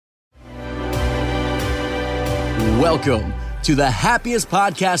Welcome to the happiest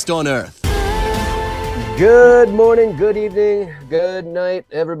podcast on earth. Good morning, good evening, good night,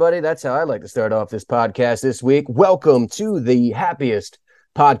 everybody. That's how I like to start off this podcast this week. Welcome to the happiest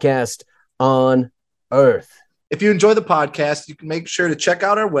podcast on earth. If you enjoy the podcast, you can make sure to check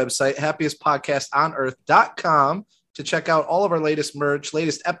out our website, happiestpodcastonearth.com, to check out all of our latest merch,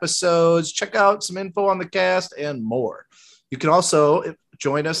 latest episodes, check out some info on the cast, and more. You can also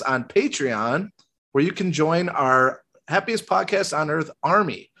join us on Patreon, where you can join our Happiest Podcast on Earth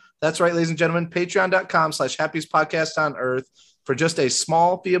Army. That's right, ladies and gentlemen, patreon.com/happiest podcast on earth. For just a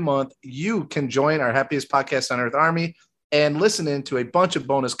small fee a month, you can join our Happiest Podcast on Earth Army and listen into a bunch of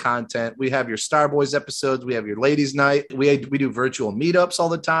bonus content. We have your Star Boys episodes. We have your Ladies Night. We do virtual meetups all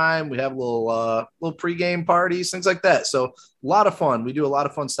the time. We have little pregame parties, things like that. So a lot of fun. We do a lot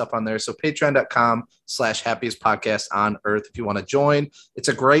of fun stuff on there. So patreon.com/happiest podcast on earth if you want to join. It's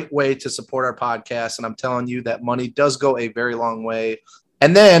a great way to support our podcast. And I'm telling you that money does go a very long way.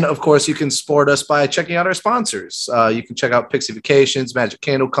 And then, of course, you can support us by checking out our sponsors. You can check out Pixie Vacations, Magic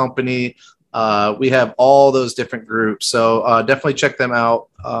Candle Company. We have all those different groups. So definitely check them out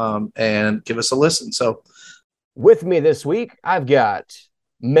and give us a listen. So with me this week, I've got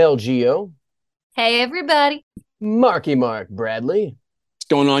Mel Geo. Hey, everybody. Marky Mark Bradley. What's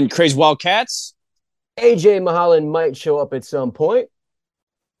going on, you crazy Wildcats? AJ Mahalan might show up at some point.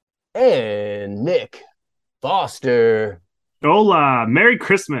 And Nick Foster. Hola, Merry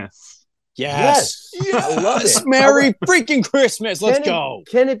Christmas. Yes. I love it. Merry freaking Christmas. Let's go.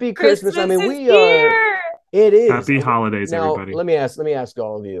 Can it be Christmas? I mean, we here. are. It is. Happy holidays, now, everybody. Let me ask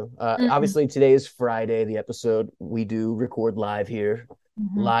all of you. Obviously, today is Friday, the episode. We do record live here,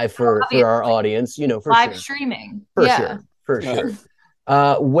 live for our audience, for live sure. streaming. For sure.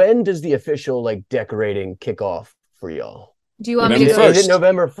 When does the official decorating kick off for y'all? Do you want me to November go? 1st. Is it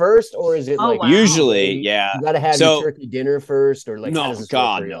November 1st or is it Oh, wow. Usually, yeah. You got to have your turkey dinner first or how No, does this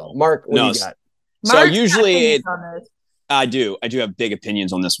God, work for y'all? no. Mark, what No, do you got? So Mark's got usually opinions on this. I do have big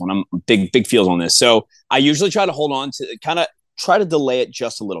opinions on this one. I'm big feels on this. So I usually try to hold on to try to delay it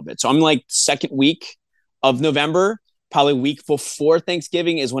just a little bit. So I'm like second week of November, probably week before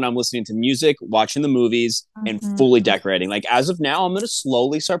Thanksgiving is when I'm listening to music, watching the movies, and fully decorating. Like as of now, I'm going to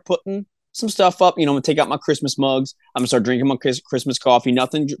slowly start putting some stuff up. I'm going to take out my Christmas mugs. I'm going to start drinking my Christmas coffee.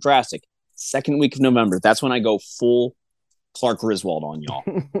 Nothing drastic. Second week of November, that's when I go full Clark Griswold on y'all.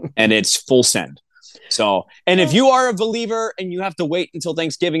 And it's full send. So, and if you are a believer and you have to wait until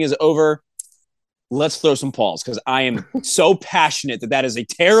Thanksgiving is over, let's throw some balls because I am so passionate that is a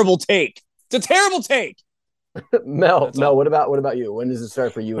terrible take. It's a terrible take. Mel, what about you? When does it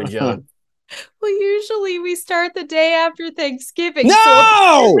start for you and John? Well, usually we start the day after Thanksgiving.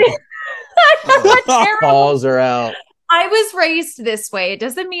 No! What terrible. Balls are out. I was raised this way. It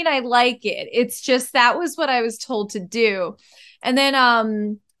doesn't mean I like it. It's just that was what I was told to do. And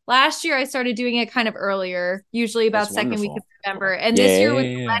then last year I started doing it kind of earlier, usually about That's second week wonderful. of November. And this year with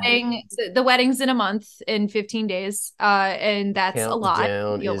the wedding's in a month, in 15 days. And that's a lot.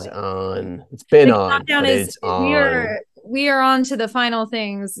 Countdown is on. It's been The on. countdown But is it's on. we are on to the final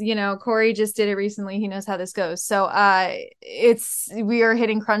things. Corey just did it recently. He knows how this goes. So we are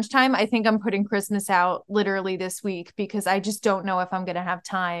hitting crunch time. I think I'm putting Christmas out literally this week because I just don't know if I'm going to have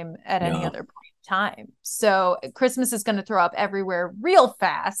time at any other point in time. So Christmas is going to throw up everywhere real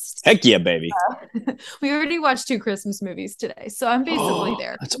fast. Heck yeah, baby. We already watched 2 Christmas movies today. So I'm basically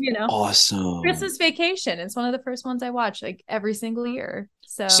there. That's awesome. Christmas Vacation. It's one of the first ones I watch every single year.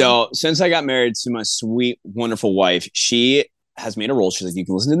 So since I got married to my sweet, wonderful wife, she has made a rule. She's like, you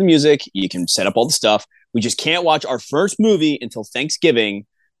can listen to the music, you can set up all the stuff. We just can't watch our first movie until Thanksgiving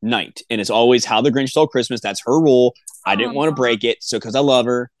night. And it's always How the Grinch Stole Christmas. That's her rule. I didn't want to break it. So because I love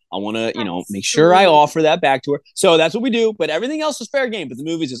her, I want to, make sure I offer that back to her. So that's what we do. But everything else is fair game. But the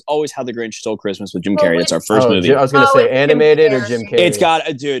movies is always How the Grinch Stole Christmas with Jim Carrey. That's our first movie. I was going to say animated or Jim Carrey. It's got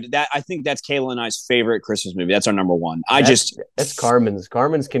a dude. I think that's Kayla and I's favorite Christmas movie. That's our number one. That's Carmen's.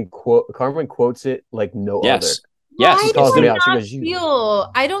 Carmen quotes it like no other. Yes. Why calls do me I out. She not goes, "You."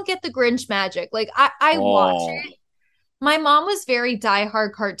 feel? I don't get the Grinch magic. Like I watch it. My mom was very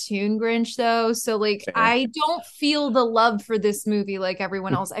diehard cartoon Grinch though, so Fair. I don't feel the love for this movie like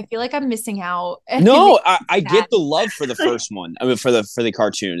everyone else. I feel like I'm missing out. No, I get the love for the first one. I mean, for the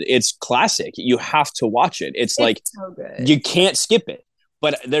cartoon, it's classic. You have to watch it. It's like so good. You can't skip it.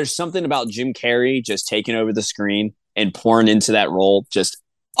 But there's something about Jim Carrey just taking over the screen and pouring into that role. Just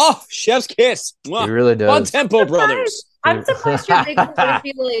chef's kiss. It really does. On tempo, brothers. I'm surprised you're making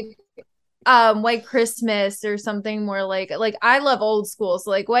me feel like White Christmas or something more like I love old school.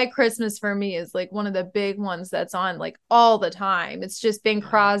 So like White Christmas for me is like one of the big ones that's on like all the time. It's just Bing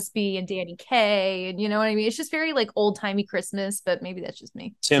Crosby and Danny Kaye, and you know what I mean? It's just very like old timey Christmas, but maybe that's just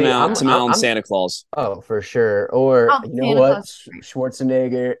me. Tim Allen, Santa Claus. Oh, for sure. Or you know Santa what? Claus.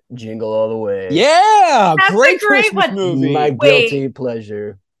 Schwarzenegger, Jingle All the Way. Yeah, That's great a great Christmas one. movie. My guilty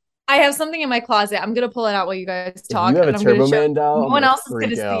pleasure. I have something in my closet. I'm gonna pull it out while you guys talk. If you have a and I'm gonna Turbo show Man doll, no one else is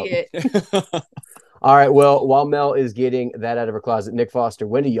freak gonna out. see it. All right. Well, while Mel is getting that out of her closet, Nick Foster,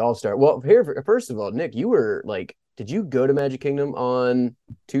 when do y'all start? Well, here, first of all, Nick, you were like, did you go to Magic Kingdom on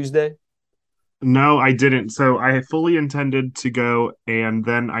Tuesday? No, I didn't. So I fully intended to go, and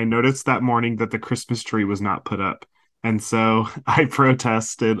then I noticed that morning that the Christmas tree was not put up. And so I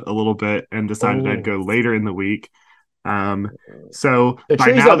protested a little bit and decided I'd go later in the week. So The by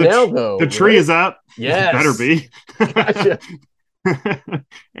tree's now up now, though, the tree right? is up. Yes. Better be. Gotcha.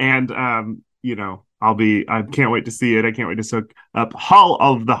 And I can't wait to see it. I can't wait to soak up all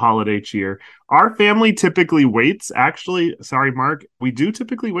of the holiday cheer. Our family typically waits. Actually, sorry, Mark, we do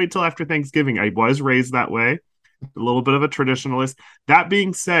typically wait till after Thanksgiving. I was raised that way, a little bit of a traditionalist. That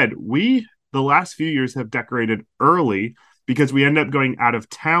being said, the last few years have decorated early because we end up going out of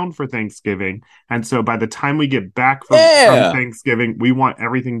town for Thanksgiving. And so by the time we get back from Thanksgiving, we want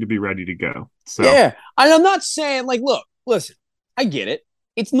everything to be ready to go. So yeah, and I'm not saying like, look, listen, I get it.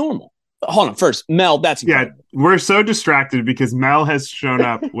 It's normal. Hold on, first, Mel. That's incredible. Yeah, we're so distracted because Mel has shown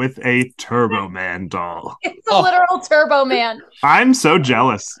up with a Turbo Man doll. It's a literal Turbo Man. I'm so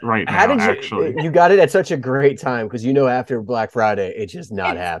jealous right now. How did you? Actually, You got it at such a great time because after Black Friday, it's just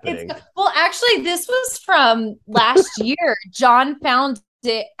not happening. Well, actually, this was from last year. John found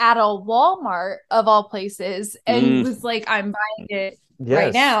it at a Walmart of all places, and he was like, "I'm buying it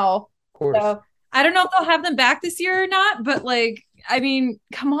right now." Of course. So I don't know if they'll have them back this year or not, but like, I mean,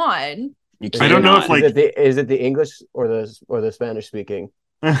 come on. I don't know if like is it the English or the Spanish speaking?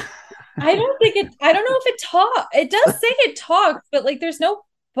 I don't know if it talks. It does say it talks, but like there's no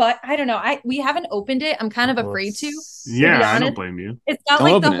but I don't know. We haven't opened it. I'm kind of afraid to. Yeah, I don't blame you. It's got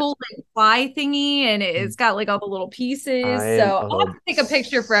like the whole like fly thingy, and it's got like all the little pieces. So I'll have to take a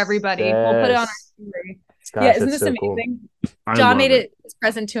picture for everybody. We'll put it on our story. Gosh, yeah, isn't this amazing? Cool. John made it his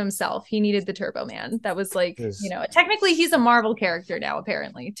present to himself. He needed the Turbo Man. That was like, technically he's a Marvel character now,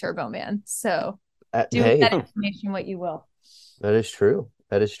 apparently, Turbo Man. So do with that information what you will. That is true.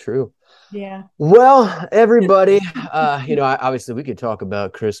 That is true. Yeah. Well, everybody, obviously we could talk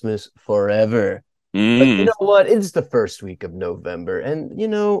about Christmas forever. But you know what? It's the first week of November. And,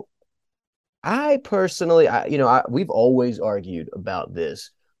 I personally, we've always argued about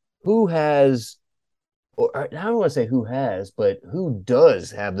this. Who has, or I don't want to say who has, but who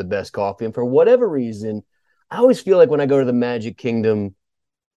does have the best coffee? And for whatever reason, I always feel like when I go to the Magic Kingdom,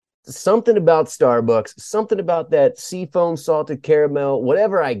 something about Starbucks, something about that seafoam salted caramel,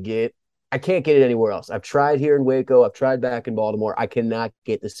 whatever I get, I can't get it anywhere else. I've tried here in Waco. I've tried back in Baltimore. I cannot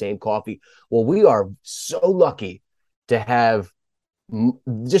get the same coffee. Well, we are so lucky to have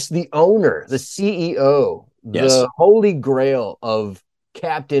just the owner, the CEO, the holy grail of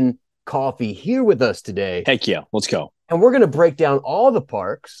Captain Coffee here with us today. Heck yeah. Let's go. And we're going to break down all the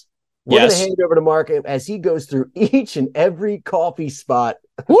parks. We're going to hand it over to Mark as he goes through each and every coffee spot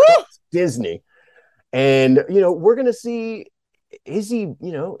Disney. And, we're going to see, is he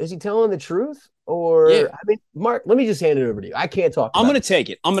telling the truth? Or, Mark, let me just hand it over to you. I can't talk. I'm going to take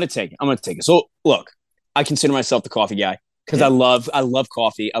it. So, look, I consider myself the coffee guy because I love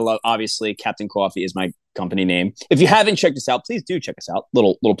coffee. I love, obviously, Captain Coffee is my company name. If you haven't checked us out, please do check us out.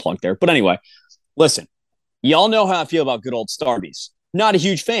 Little plug there. But anyway, listen, y'all know how I feel about good old Starbucks. Not a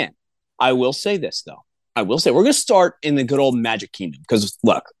huge fan. I will say this, though. We're going to start in the good old Magic Kingdom because,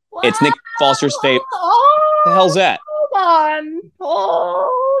 look, it's Nick Foster's favorite. The hell's that?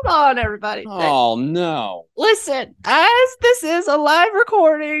 Hold on, everybody. Oh, no. Listen, as this is a live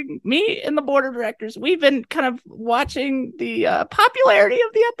recording, me and the board of directors, we've been kind of watching the popularity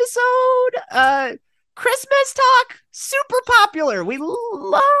of the episode. Christmas talk, super popular. We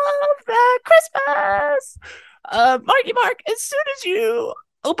love that Christmas. Marky Mark, as soon as you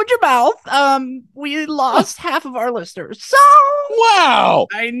opened your mouth, we lost half of our listeners. So wow,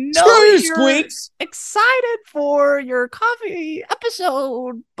 I know you're squeaks. Excited for your coffee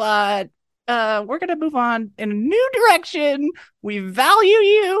episode, but we're gonna move on in a new direction. We value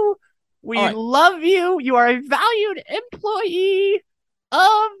you. We love you. You are a valued employee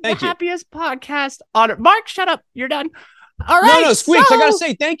of the happiest podcast on it. Mark, shut up. You're done. All right. No, Squeaks, so- I gotta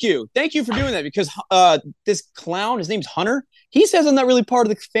say thank you for doing that, because this clown, his name's Hunter, he says I'm not really part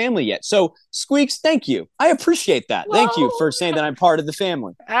of the family yet. So Squeaks, thank you, I appreciate that. Thank you for saying that I'm part of the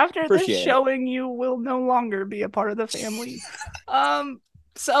family. After Appreciate this it. showing, you will no longer be a part of the family.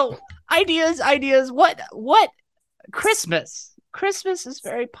 So ideas. What Christmas? Christmas is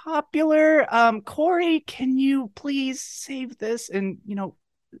very popular. Corey, can you please save this and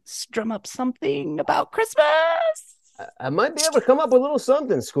strum up something about Christmas? I might be able to come up with a little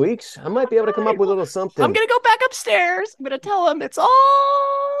something, Squeaks. I might be able to come up with a little something. I'm gonna go back upstairs. I'm gonna tell him it's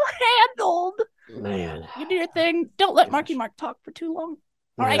all handled. Man. You do your thing. Don't let Marky Mark talk for too long.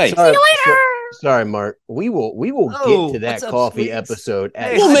 All right, Hey. see you later. Sorry, Mark. We will Oh, get to that what's up, coffee Squeaks? episode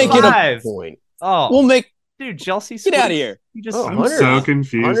at Hey, We'll make it a some point. Oh, We'll make dude, Chelsea, get out of here. You just Oh, I'm Hunter- so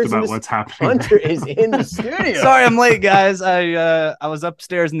confused Hunter's in about this- what's happening. Hunter is in the studio. Sorry, I'm late, guys. I was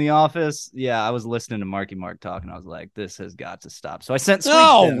upstairs in the office. Yeah, I was listening to Marky Mark talk, and I was like, "This has got to stop." So I sent. Squeaks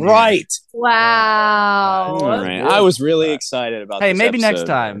Oh, down here. right. Wow. All right. I was really excited about Hey, this maybe next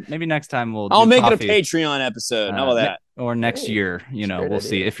episode. time. Maybe next time we'll. I'll do make coffee, it a Patreon episode. How about that? Or next Hey, year, that's a great we'll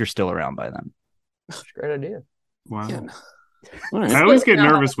see idea. if you're still around by then. That's a great idea. Wow. Yeah. All right. I always get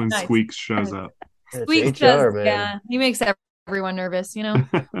No, nervous when nice. Squeaks shows up. It's Squeaks HR, does, man. yeah. He makes everyone nervous,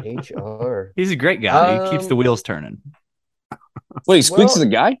 HR. He's a great guy. He keeps the wheels turning. Wait, Squeaks Well- is a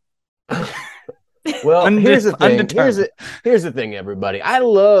guy? Well, here's the thing. Undetermined. Here's the thing, everybody. I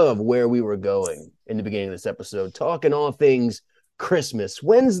love where we were going in the beginning of this episode, talking all things Christmas.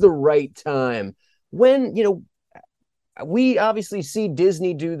 When's the right time? When, we obviously see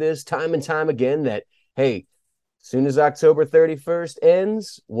Disney do this time and time again that, hey, as soon as October 31st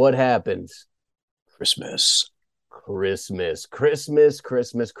ends, what happens? Christmas. Christmas.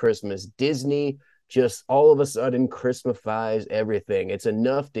 Disney just all of a sudden Christmasifies everything. It's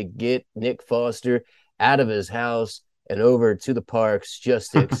enough to get Nick Foster out of his house and over to the parks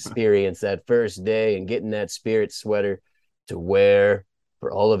just to experience that first day and getting that spirit sweater to wear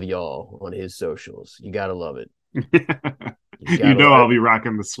for all of y'all on his socials. You gotta love it. I'll be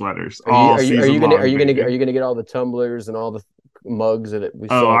rocking the sweaters. Are you gonna baby. get all the tumblers and all the mugs that we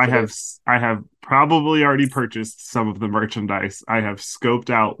Oh, saw? I today? have probably already purchased some of the merchandise. I have scoped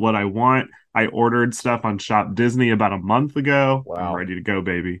out what I want. I ordered stuff on Shop Disney about a month ago. Wow. I'm ready to go,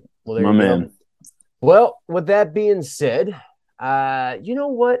 baby. Well, there My you go. man. Well, with that being said, you know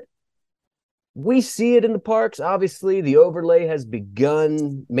what? We see it in the parks. Obviously, the overlay has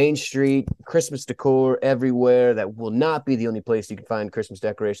begun. Main Street, Christmas decor everywhere. That will not be the only place you can find Christmas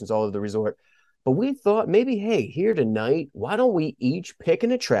decorations all over the resort. But we thought maybe, hey, here tonight, why don't we each pick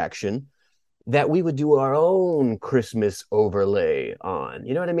an attraction that we would do our own Christmas overlay on?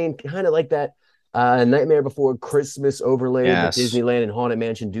 You know what I mean? Kind of like that Nightmare Before Christmas overlay Yes. that Disneyland and Haunted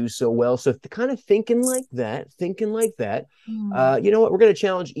Mansion do so well. So kind of thinking like that, you know what? We're going to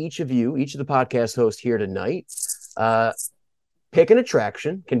challenge each of the podcast hosts here tonight. Pick an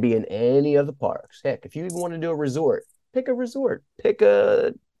attraction, can be in any of the parks. Heck, if you even want to do a resort, pick a resort. Pick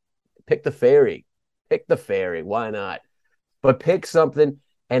the ferry. Why not? But pick something.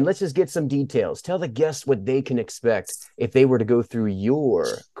 And let's just get some details. Tell the guests what they can expect if they were to go through your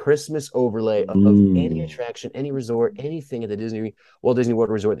Christmas overlay of any attraction, any resort, anything at the Walt Disney World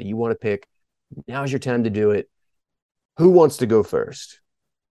Resort that you want to pick. Now's your time to do it. Who wants to go first?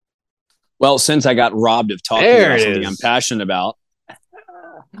 Well, since I got robbed of talking There about it something is. I'm passionate about,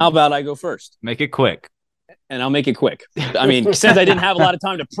 how about I go first? Make it quick. And I'll make it quick. I mean, since I didn't have a lot of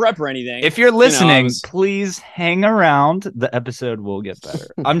time to prep or anything. If you're listening, was- please hang around. The episode will get better.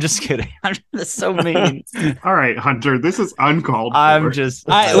 I'm just kidding. That's so mean. All right, Hunter, this is uncalled for. I'm just.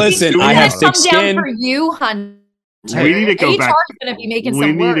 Listen, It's I gonna have come thick down skin. for you, Hunter. We need to go HR back. is going to be making We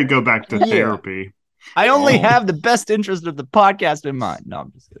some need to work. go back to Yeah. therapy. I only Oh. have the best interest of the podcast in mind. No,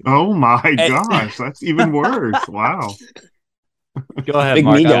 I'm just kidding. Oh my Hey. gosh, that's even worse. Wow. Go ahead, Big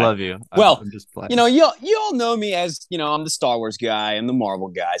Mark. me I guy. love you. Well, I'm just playing. You all know me as, I'm the Star Wars guy. I'm the Marvel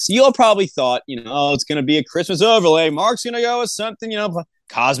guy. So you all probably thought, oh, it's going to be a Christmas overlay. Mark's going to go with something,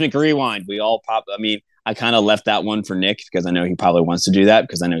 Cosmic Rewind. I kind of left that one for Nick because I know he probably wants to do that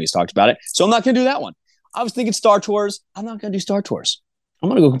because I know he's talked about it. So I'm not going to do that one. I was thinking Star Tours. I'm not going to do Star Tours. I'm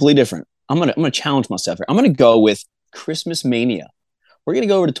going to go completely different. I'm going to challenge myself here. I'm going to go with Christmas Mania. We're going to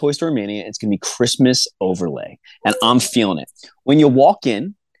go over to Toy Story Mania. It's going to be Christmas overlay. And I'm feeling it. When you walk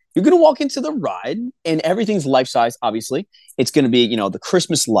in, you're going to walk into the ride and everything's life-size, obviously. It's going to be, the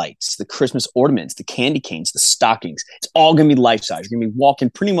Christmas lights, the Christmas ornaments, the candy canes, the stockings. It's all going to be life-size. You're going to be walking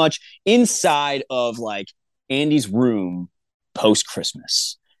pretty much inside of like Andy's room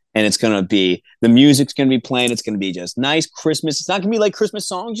post-Christmas. And it's going to be, the music's going to be playing. It's going to be just nice Christmas. It's not going to be like Christmas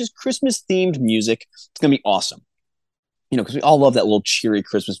songs, just Christmas-themed music. It's going to be awesome. you know, because we all love that little cheery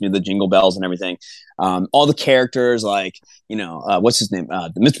Christmas music, the jingle bells and everything. All the characters, like, you know, what's his name?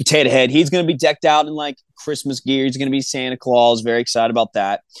 Mr. Potato Head. He's going to be decked out in like Christmas gear. He's going to be Santa Claus. Very excited about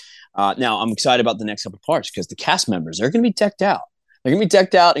that. Now, I'm excited about the next couple parts because the cast members, they're going to be decked out. They're going to be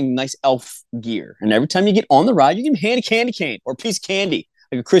decked out in nice elf gear. And every time you get on the ride, you can hand a candy cane or a piece of candy,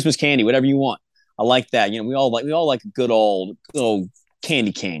 like a Christmas candy, whatever you want. I like that. You know, we all like a good old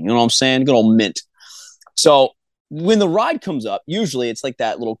candy cane. You know what I'm saying? Good old mint. So when the ride comes up, usually it's like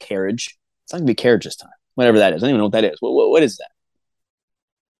that little carriage. It's not gonna be a carriage this time. Whatever that is. I don't even know what that is. What is that?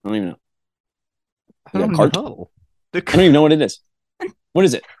 I don't even know. I don't know. I don't even know what it is. What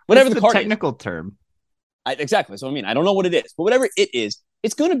is it? Whatever the cart technical term. Exactly. So I mean, I don't know what it is, but whatever it is,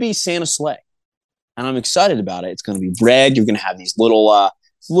 it's going to be Santa's sleigh, and I'm excited about it. It's going to be red. You're going to have these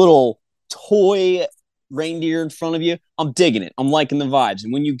little toy reindeer in front of you. I'm digging it. I'm liking the vibes.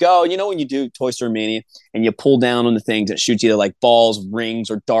 And when you go, you know, when you do Toy Story Mania and you pull down on the things that shoot either like balls, rings,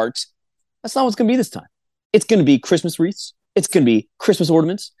 or darts, that's not what's going to be this time. It's going to be Christmas wreaths. It's going to be Christmas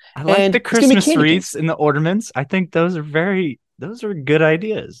ornaments. I like the Christmas wreaths and the ornaments. I think those are good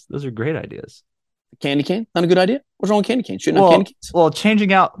ideas. Those are great ideas. Candy cane? Not a good idea? What's wrong with candy cane? Shouldn't have candy canes? Well,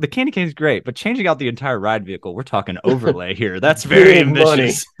 changing out the candy cane is great, but changing out the entire ride vehicle, we're talking overlay here. That's very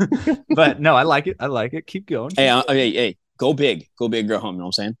ambitious. But no, I like it. Keep going. Hey, go big, go home. You know what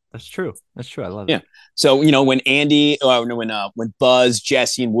I'm saying? That's true. I love it. Yeah. So, you know, when when Buzz,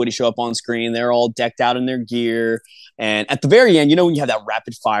 Jesse, and Woody show up on screen, they're all decked out in their gear. And at the very end, you know, when you have that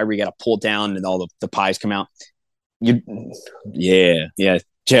rapid fire where you got to pull it down and all the pies come out. Yeah.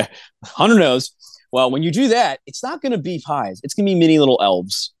 Hunter knows. Well, when you do that, it's not going to be pies. It's going to be mini little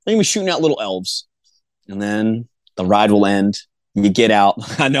elves. They're going to be shooting out little elves. And then the ride will end. You get out.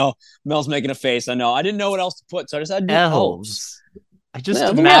 I know. Mel's making a face. I know. I didn't know what else to put, so I decided to do elves. I just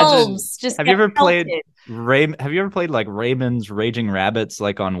imagine. Just have you ever played like Raymond's Raging Rabbits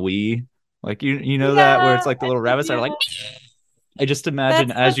like on Wii? Like you know that where it's like the little rabbits are like. I just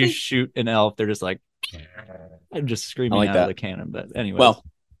imagine as you shoot an elf, they're just like, I'm just screaming like out of the cannon. But anyway, well,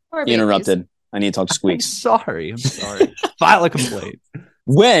 you interrupted. I need to talk to Squeaks. I'm sorry. File a complaint.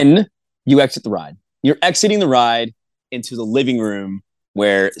 When you exit the ride, you're exiting the ride into the living room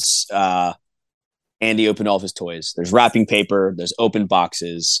where Andy opened all of his toys. There's wrapping paper. There's open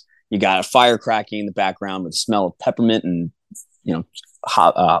boxes. You got a fire cracking in the background with the smell of peppermint and, you know,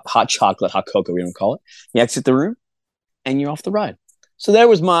 hot chocolate, hot cocoa, we don't call it. You exit the room and you're off the ride. So there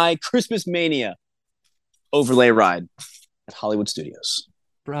was my Christmas Mania overlay ride at Hollywood Studios.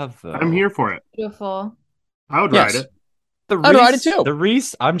 Bravo. I'm here for it. Beautiful. I would ride it. I'd ride it too. The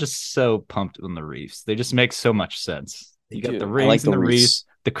wreaths, I'm just so pumped on the wreaths. They just make so much sense. You got the rings like and the wreaths.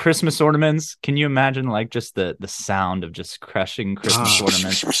 The Christmas ornaments. Can you imagine like just the sound of just crushing Christmas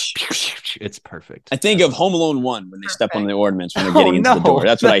ornaments? It's perfect. I think of Home Alone 1 when they step on the ornaments when they're getting into the door.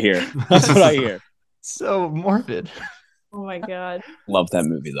 That's what I hear. That's what I hear. So morbid. Oh my God. Love that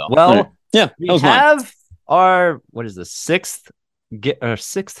movie though. Well, yeah, we have our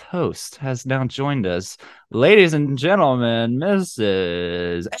sixth host has now joined us. Ladies and gentlemen,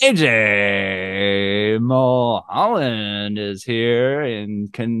 Mrs. AJ Mulholland is here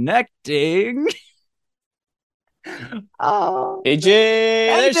and connecting. Oh,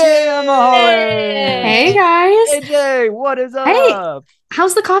 AJ Mulholland. Hey guys. AJ, what is up? Hey,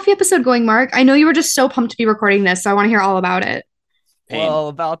 how's the coffee episode going, Mark? I know you were just so pumped to be recording this, so I want to hear all about it. Well,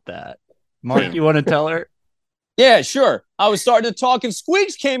 about that. Mark, you want to tell her? Yeah, sure. I was starting to talk and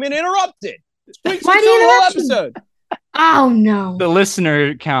Squeaks came in and interrupted. Squeaks Why the whole episode. Oh no. The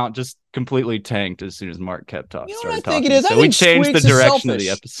listener count just completely tanked as soon as Mark kept talking. You know what I think it is? So we changed the direction of the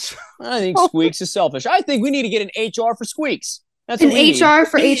episode. I think Squeaks is selfish. I think we need to get an HR for Squeaks. That's an HR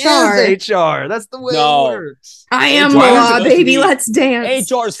for HR. HR. That's the way it works. I am law, baby. Let's dance.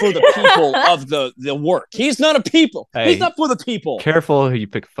 HR is for the people of the work. He's not a people. He's not for the people. Careful who you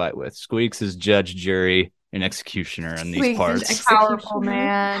pick a fight with. Squeaks is judge, jury, and executioner in these parts. Is powerful,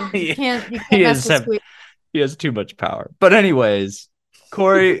 man. You can't he has too much power. But anyways,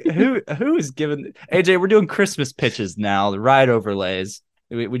 Corey, who is given AJ? We're doing Christmas pitches now. The ride overlays.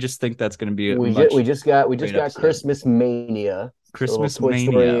 We just think that's going to be we just got Christmas Mania. Christmas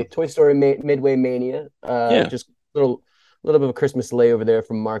Mania. Toy Story Midway Mania. Just a little bit of a Christmas layover there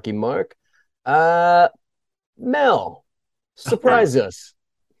from Marky Mark. Mel, surprise us.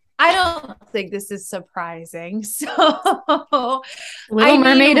 I don't think this is surprising. So, Little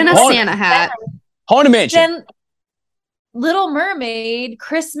Mermaid in a Santa hat. Haunted Mansion. Little Mermaid,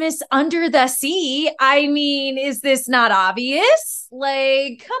 Christmas Under the Sea. I mean, is this not obvious?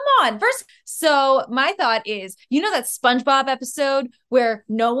 Like, come on. First, so my thought is, that SpongeBob episode where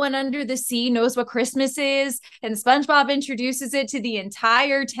no one under the sea knows what Christmas is, and SpongeBob introduces it to the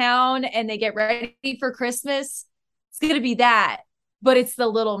entire town and they get ready for Christmas? It's going to be that, but it's the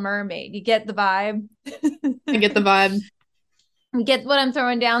Little Mermaid. You get the vibe? I get the vibe. Get what I'm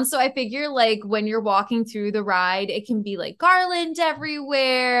throwing down. So I figure like when you're walking through the ride, it can be like garland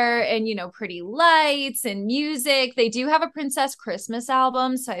everywhere and, pretty lights and music. They do have a Princess Christmas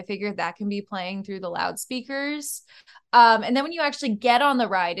album. So I figured that can be playing through the loudspeakers. And then when you actually get on the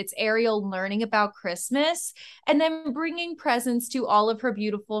ride, it's Ariel learning about Christmas and then bringing presents to all of her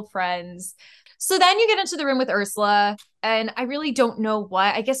beautiful friends. So then you get into the room with Ursula, and I really don't know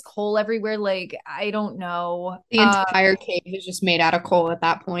what. I guess coal everywhere. Like, I don't know. The entire cave is just made out of coal at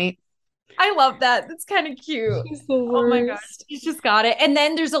that point. I love that. That's kind of cute. Oh my gosh. He's just got it. And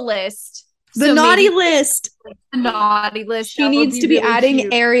then there's a list. The naughty list. The naughty list. She needs to be really adding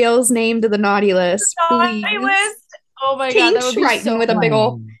cute. Ariel's name to the naughty list. Naughty list. Oh my King God. That would be Triton so with fun. a big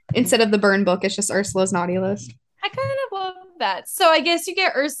ol', instead of the burn book, it's just Ursula's naughty list. I kind of love that. So I guess you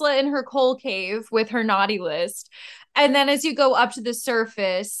get Ursula in her coal cave with her naughty list. And then as you go up to the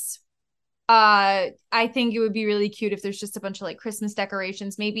surface, I think it would be really cute if there's just a bunch of like Christmas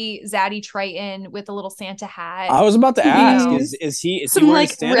decorations. Maybe Zaddy Triton with a little Santa hat. I was about to ask, is he some wearing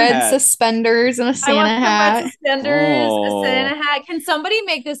like a Santa red hat? suspenders and a Santa hat? Red suspenders, a Santa hat. Can somebody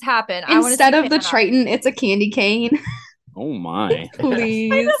make this happen? Instead of the Triton, it's a candy cane. Oh my.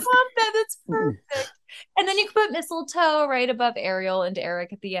 Please. I love that. That's perfect. And then you can put mistletoe right above Ariel and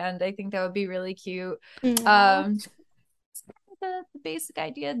Eric at the end. I think that would be really cute. The basic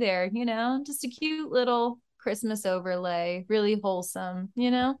idea there, just a cute little Christmas overlay, really wholesome,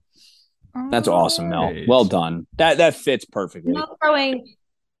 That's awesome, Mel. Well done. That fits perfectly. No throwing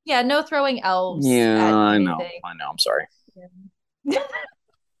elves. Yeah, I know. I'm sorry. Yeah.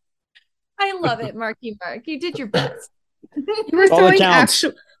 I love it, Marky Mark. You did your best. You were throwing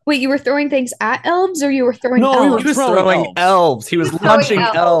Wait, you were throwing things at elves, or you were throwing elves? He was throwing elves. He was launching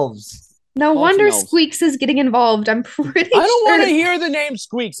elves. No wonder Squeaks is getting involved. I'm pretty sure. I don't want to hear the name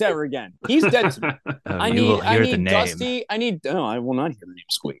Squeaks ever again. He's dead to me. I need Dusty. I will not hear the name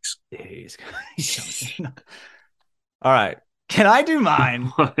Squeaks. All right. Can I do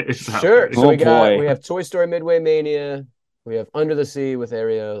mine? Sure. So we have Toy Story Midway Mania. We have Under the Sea with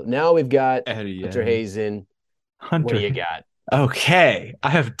Ariel. Now we've got Hunter Hazen. What do you got? Okay. I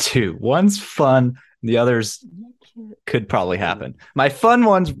have two. One's fun. The others could probably happen. My fun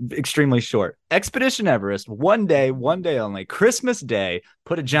one's extremely short. Expedition Everest, one day only, Christmas Day,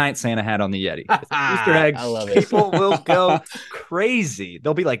 put a giant Santa hat on the Yeti. Easter egg. I love it. People will go crazy.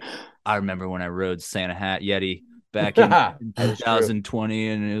 They'll be like, I remember when I rode Santa Hat Yeti back in 2020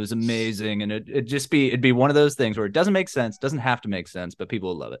 and it was amazing. And it'd be one of those things where it doesn't make sense, doesn't have to make sense, but people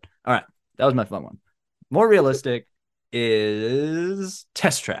will love it. All right. That was my fun one. More realistic is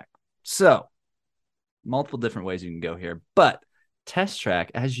Test Track. So multiple different ways you can go here, but Test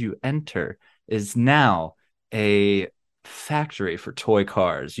Track, as you enter, is now a factory for toy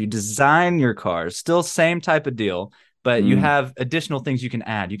cars. You design your cars, still same type of deal, but you have additional things you can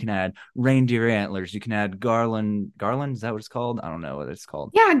add. You can add reindeer antlers. You can add garland. Garland, is that what it's called? I don't know what it's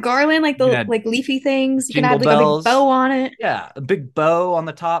called. Yeah, garland, like the like leafy things. You can add like a big bow on it. Yeah, a big bow on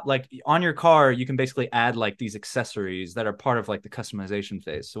the top. Like on your car, you can basically add like these accessories that are part of like the customization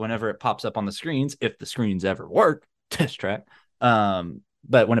phase. So whenever it pops up on the screens, if the screens ever work, Test Track.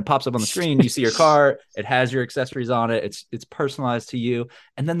 But when it pops up on the screen, you see your car, it has your accessories on it, it's personalized to you.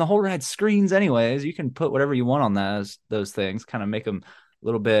 And then the whole ride screens anyways. You can put whatever you want on those things, kind of make them a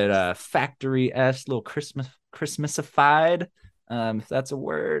little bit factory-esque, a little Christmasified, if that's a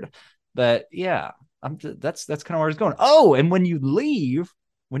word. But yeah, that's kind of where it's going. Oh, and when you leave,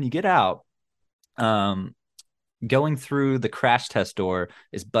 when you get out, going through the crash test door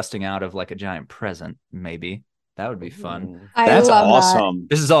is busting out of like a giant present, maybe. That would be fun. That's awesome.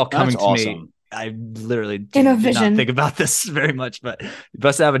 This is all coming to me. I literally did not think about this very much, but you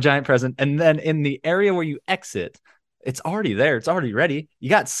bust out a giant present. And then in the area where you exit, it's already there. It's already ready. You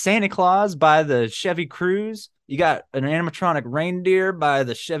got Santa Claus by the Chevy Cruze. You got an animatronic reindeer by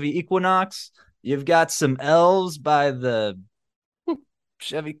the Chevy Equinox. You've got some elves by the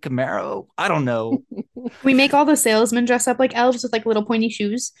Chevy Camaro. I don't know. We make all the salesmen dress up like elves with like little pointy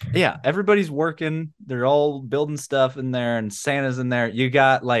shoes. Yeah, everybody's working. They're all building stuff in there, and Santa's in there. You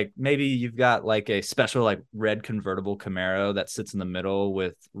got like maybe you've got like a special like red convertible Camaro that sits in the middle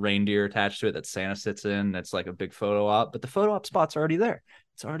with reindeer attached to it that Santa sits in. That's like a big photo op, but the photo op spot's already there.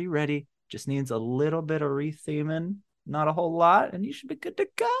 It's already ready. Just needs a little bit of retheming. not a whole lot, and you should be good to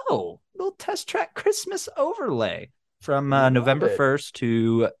go. Little test track Christmas overlay from November it. 1st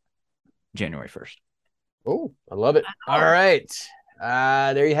to January 1st. Oh, I love it. All right.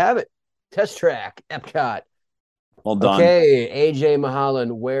 There you have it. Test track, Epcot. Well done. Okay, AJ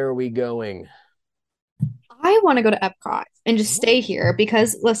Mahalan, where are we going? I want to go to Epcot and just stay here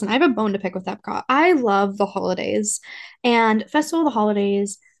because, listen, I have a bone to pick with Epcot. I love the holidays, and Festival of the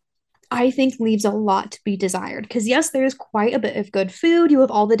Holidays, I think, leaves a lot to be desired. Because, yes, there's quite a bit of good food. You have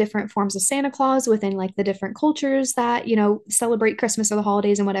all the different forms of Santa Claus within like the different cultures that, celebrate Christmas or the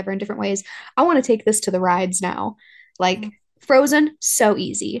holidays and whatever in different ways. I want to take this to the rides now. Like Frozen, so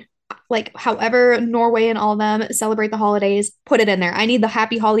easy. Like, however, Norway and all of them celebrate the holidays, put it in there. I need the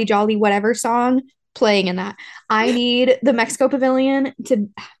Happy Holly Jolly whatever song playing in that. I need the Mexico Pavilion to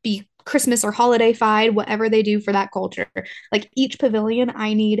be Christmas or holiday-fied, whatever they do for that culture. Like each pavilion,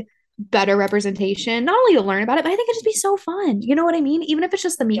 I need better representation, not only to learn about it, but I think it'd just be so fun. You know what I mean? Even if it's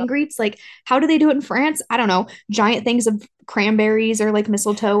just the meet and greets, like how do they do it in France? I don't know. Giant things of cranberries or like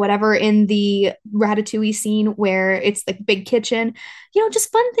mistletoe, whatever, in the Ratatouille scene where it's like big kitchen.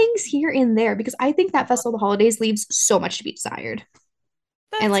 Just fun things here and there, because I think that Festival of the Holidays leaves so much to be desired.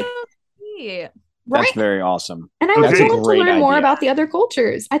 That's And like, so sweet. That's right? very awesome. And I That's would a love to great learn more idea. about the other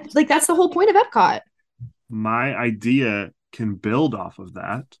cultures. Like that's the whole point of Epcot. My idea can build off of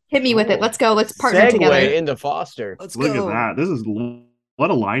that. Hit me with it. Let's go. Let's partner Segue together. into Foster. Let's Look go. at that. This is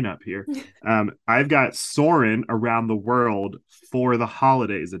what a lineup here. I've got Soarin' around the world for the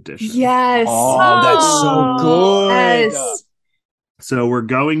holidays edition. Yes. Oh, that's so good. Yes. So we're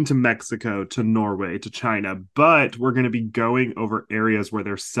going to Mexico, to Norway, to China, but we're going to be going over areas where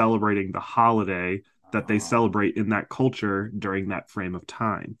they're celebrating the holiday that they celebrate in that culture during that frame of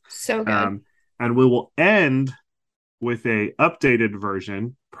time. So good. And we will end with a updated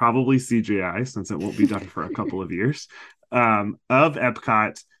version, probably CGI, since it won't be done for a couple of years, of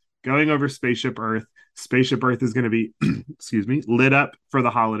Epcot going over Spaceship Earth. Spaceship Earth is going to be, excuse me, lit up for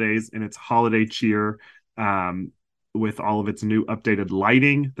the holidays in its holiday cheer, with all of its new updated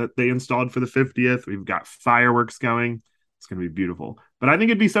lighting that they installed for the 50th. We've got fireworks going. It's going to be beautiful. But I think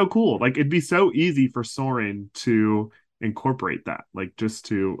it'd be so cool. Like, it'd be so easy for Soarin' to incorporate that. Like,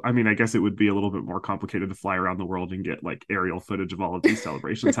 I guess it would be a little bit more complicated to fly around the world and get like aerial footage of all of these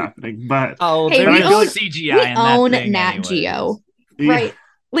celebrations happening. But Hey, there we is own- CGI we in that own thing Nat anyways. Geo. yeah, Right.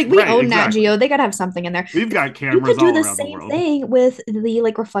 Like we Right, own exactly. Nat Geo. They gotta have something in there. we've got You cameras could do all the around the same world. thing with the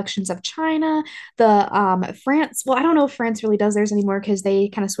like reflections of China, the France. Well, I don't know if France really does theirs anymore because they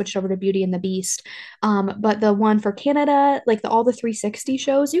kind of switched over to Beauty and the Beast. But the one for Canada, like all the 360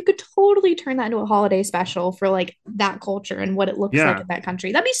 shows, you could totally turn that into a holiday special for like that culture and what it looks Yeah. like in that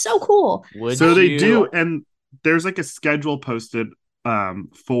country. That'd be so cool. Would So they you- do, and there's like a schedule posted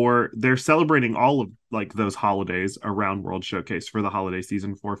for they're celebrating all of like those holidays around World Showcase for the holiday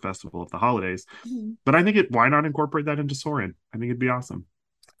season for Festival of the Holidays. But I think why not incorporate that into Soarin'? I think it'd be awesome.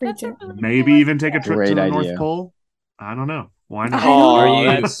 That's a really Maybe cool even take a idea. trip Great to the idea. North Pole. I don't know. Why not? I don't Oh,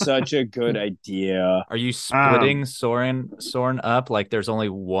 know. that's such a good idea. Are you splitting Soarin' up? Like there's only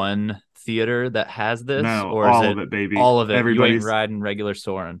one theater that has this, No, or is all it of it, baby. all of it? You ain't Everybody's. riding regular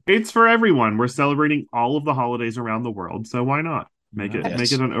Soarin'. It's for everyone. We're celebrating all of the holidays around the world, so why not make it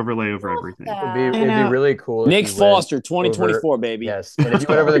Yes. an overlay over everything? It'd be know. really cool. if Nick you went Foster, 2024, over- baby. Yes. And if you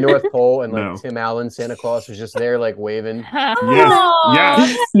went over the North Pole and like No. Tim Allen, Santa Claus was just there like waving. Yes, Aw, yes.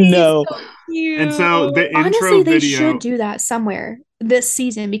 that'd be No. so cute. And so the intro Honestly, they video. should do that somewhere this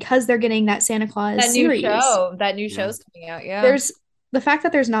season because they're getting that Santa Claus that new series. show, that new Yeah. show's coming out. Yeah, There's the fact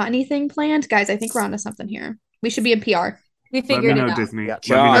that there's not anything planned, guys. I think we're onto something here. We should be in PR, we Let me figured know, it out. Disney. Yeah. Let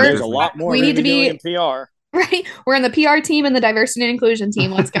me know, God, there's a Disney. lot more. We they're need to doing be- in PR. right? We're in the PR team and the diversity and inclusion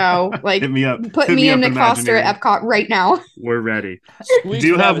team. Let's go! Like, Hit me up. put Hit me and up, Nick Foster Imagineering. at Epcot right now. We're ready. Squeeze Do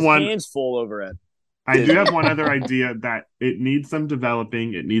you would have his one- hands full over it. I do have one other idea that it needs some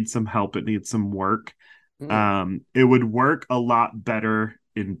developing. It needs some help. It needs some work. It would work a lot better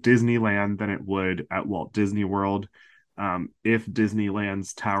in Disneyland than it would at Walt Disney World. If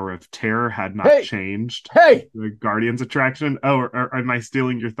Disneyland's Tower of Terror had not Hey! changed Hey, the Guardians attraction. Oh, or am I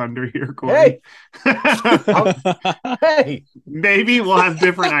stealing your thunder here, Corey? hey. Maybe we'll have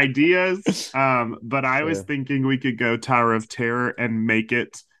different ideas. But I was Sure. thinking we could go Tower of Terror and make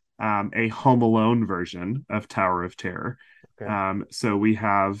it a Home Alone version of Tower of Terror. Okay. So we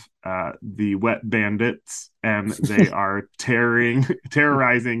have the wet bandits, and they are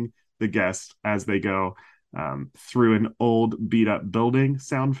terrorizing the guests as they go through an old beat up building.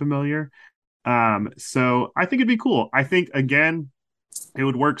 Sound familiar? So I think it'd be cool. I think again, it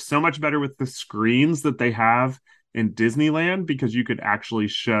would work so much better with the screens that they have in Disneyland because you could actually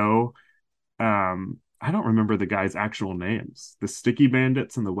show I don't remember the guys' actual names. The Sticky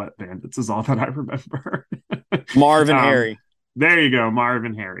Bandits and the Wet Bandits is all that I remember. Marv and Harry. There you go, Marv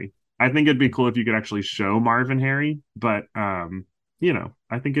and Harry. I think it'd be cool if you could actually show Marv and Harry, but I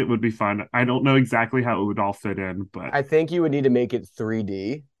think it would be fun. I don't know exactly how it would all fit in, but I think you would need to make it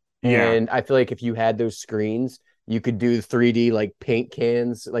 3D. And I feel like if you had those screens, you could do 3D like paint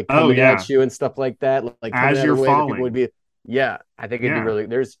cans like coming at you and stuff like that. Like as you're falling. Would be, I think it'd be really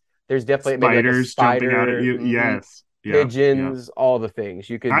there's definitely spiders maybe like jumping out at you. Yes. Pigeons, all the things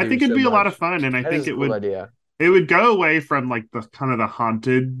you could. I think it'd be a lot of fun, and I think it would. Idea. It would go away from like the kind of the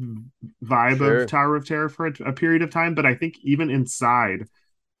haunted vibe of Tower of Terror for a period of time, but I think even inside,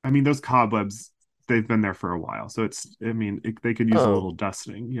 I mean, those cobwebs, they've been there for a while, so they could use a little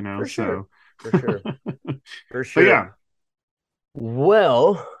dusting, For sure. For sure. But yeah.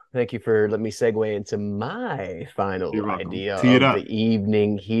 Well, thank you for letting me segue into my final idea of the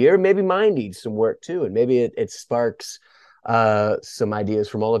evening here. Maybe mine needs some work too, and maybe it sparks some ideas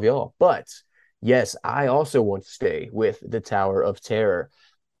from all of y'all. But yes, I also want to stay with the Tower of Terror,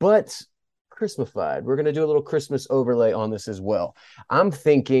 but Christmasified. We're going to do a little Christmas overlay on this as well. I'm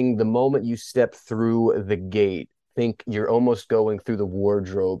thinking the moment you step through the gate, think you're almost going through the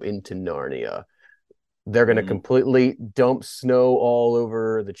wardrobe into Narnia. They're going to completely dump snow all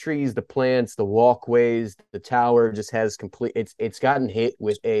over the trees, the plants, the walkways. The tower just has it's gotten hit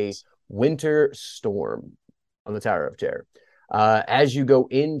with a winter storm on the Tower of Terror. As you go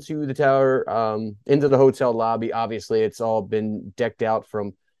into the tower, into the hotel lobby, obviously it's all been decked out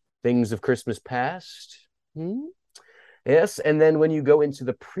from things of Christmas past. Yes, and then when you go into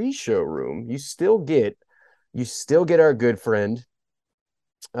the pre-show room, you still get our good friend.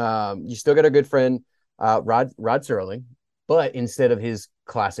 Rod Serling, but instead of his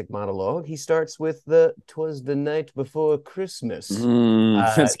classic monologue, he starts with "'Twas the night before Christmas."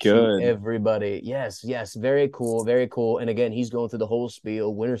 That's good. Everybody, yes, very cool. And again, he's going through the whole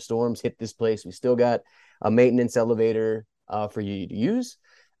spiel. Winter storms hit this place. We still got a maintenance elevator for you to use.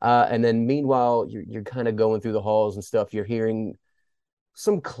 And then meanwhile, you're kind of going through the halls and stuff. You're hearing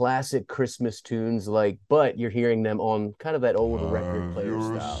some classic Christmas tunes, but you're hearing them on kind of that old record player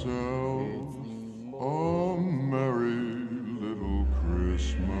style. A merry little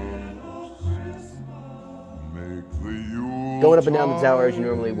Christmas. Make the Going up and down the tower as you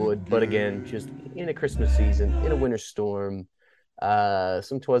normally would, but again, just in a Christmas season, in a winter storm,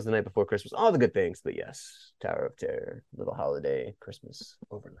 some "'Twas the Night Before Christmas," all the good things. But yes, Tower of Terror, little holiday Christmas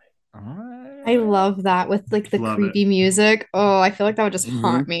overlay. I love that with the creepy music. Oh, I feel like that would just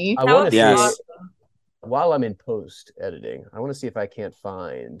haunt me. I want to see while I'm in post editing, I want to see if I can't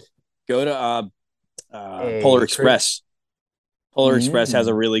find. Go to Polar Express. Polar Express has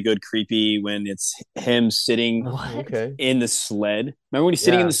a really good creepy when it's him sitting in the sled. Remember when he's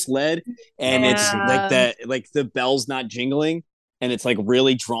sitting in the sled and it's like that, like the bell's not jingling and it's like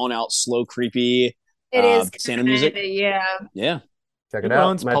really drawn out, slow, creepy. It is Santa music. Yeah. Check it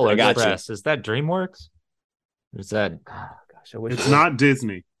out. Polar Express. Is that DreamWorks? Or is that? Oh, gosh, I wish it's not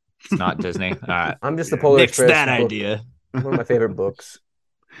Disney. It's not Disney. All right. I'm just the Polar Express. That idea. One of my favorite books.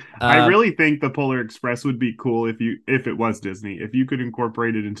 I really think the Polar Express would be cool if it was Disney, if you could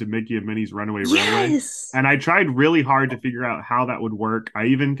incorporate it into Mickey and Minnie's Runaway Railway. And I tried really hard to figure out how that would work. I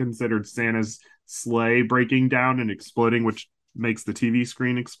even considered Santa's sleigh breaking down and exploding, which makes the TV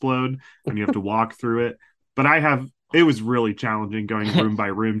screen explode, and you have to walk through it. But it was really challenging going room by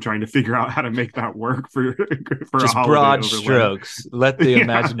room trying to figure out how to make that work for just a broad overlay. Strokes. Let the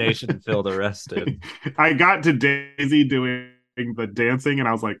imagination fill the rest in. I got to Daisy doing the dancing and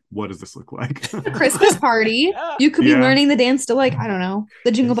I was like, what does this look like? A Christmas party. You could be learning the dance to I don't know,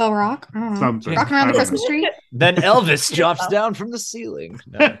 the Jingle Bell Rock. I don't know. Something. Rocking around the Christmas tree. Then Elvis drops down from the ceiling.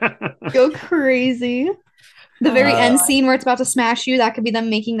 No. Go crazy. The very end scene where it's about to smash you, that could be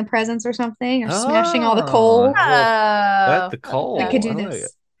them making the presents or something, or smashing all the coal. That's the coal. We could do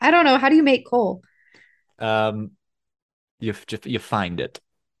this. I don't know. How do you make coal? You find it.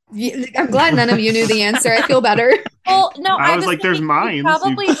 I'm glad none of you knew the answer. I feel better. Well, no, I was like, there's mines.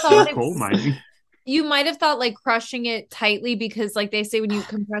 Probably thought coal mining. You might have thought crushing it tightly because they say when you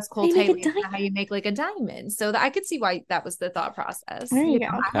compress coal tightly, that's how you make a diamond. So I could see why that was the thought process. There you go.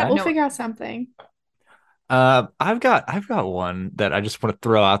 Okay. We'll figure out something. I've got one that I just want to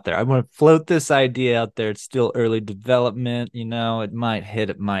throw out there. I want to float this idea out there. It's still early development. It might hit,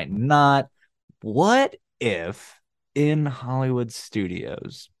 it might not. What if in Hollywood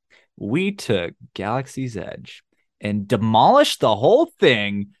studios we took Galaxy's Edge and demolished the whole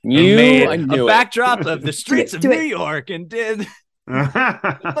thing and made a backdrop of the streets of New York and did Most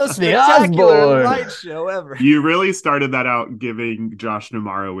The spectacular Osborne. light show ever. You really started that out giving Josh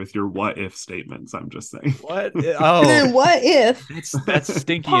Namaro with your what if statements. I'm just saying. What? And Oh, what if? that's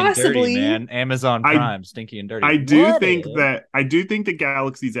stinky Possibly. and dirty, man. Amazon I- Prime, stinky and dirty. I do What think if? that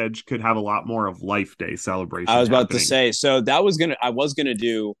Galaxy's Edge could have a lot more of Life Day celebration. I was about to happening. say, so I was gonna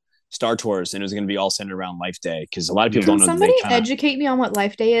do Star Tours, and it was gonna be all centered around Life Day because a lot of people Can don't know. somebody They kinda, educate me on what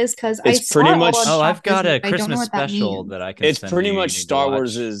Life Day is? Because I It's saw pretty it all much- on Oh, Shop I've got Disney, a but I don't know Christmas what that special means. that I can. it's send pretty you. You much need to Star watch.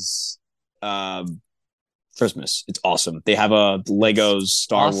 Wars' Christmas. It's awesome. They have a Legos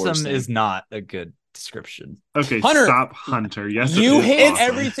Star awesome Wars. Thing. is not a good description. Okay, Hunter, stop, Hunter. Yes, You it is hate awesome.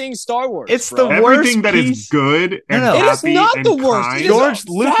 everything Star Wars. It's bro. the Everything worst that is piece- good and No, no. It is happy not and the worst. kind. It is George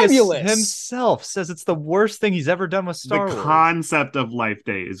Lucas fabulous. himself says it's the worst thing he's ever done with Star the Wars. concept of Life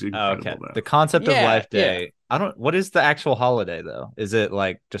Day is Oh, incredible. okay. Though. The concept of Yeah, Life Day. I don't. What is the actual holiday though? Is it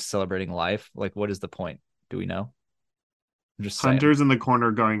like just celebrating life? Like, what is the point? Do we know? I'm just saying. Hunter's in the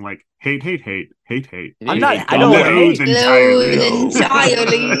corner going like, hate, hate, hate, hate, hate. I'm not. Hate I don't Loathe hate. entirely. Loathe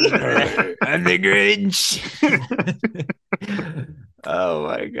entirely. I'm the Grinch. Oh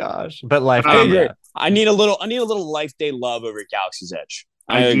my gosh! But Life I Day. agree. Yeah. I need a little Life Day love over Galaxy's Edge.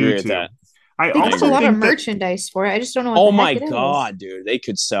 I I do agree with too. that. I They have also a lot of think that merchandise for it. I just don't know what Oh the my heck it is. god, dude! They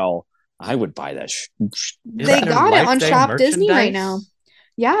could sell. I would buy that. Is They there got it Life on Day Shop Disney right now. merchandise?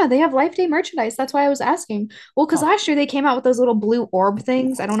 Yeah, they have Life Day merchandise. That's why I was asking. Well, because last year they came out with those little blue orb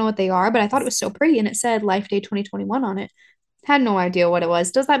things. I don't know what they are, but I thought it was so pretty, and it said Life Day 2021 on it. Had no idea what it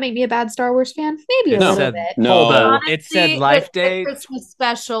was. Does that make me a bad Star Wars fan? Maybe a It little said- bit. No. Hold on. Honestly, It said Life the Day. Christmas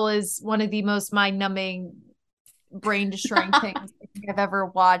special is one of the most mind-numbing, brain-destroying things I think I've ever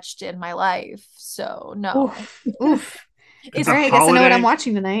watched in my life. So no, Oof. Oof. It's All a right, I guess I know what holiday. I'm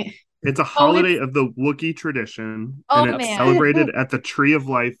watching tonight. it's a holiday of the Wookiee tradition, Oh, and it's man. celebrated at the Tree of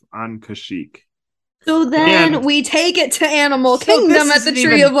Life on Kashyyyk. So then And- we take it to Animal So Kingdom this at the isn't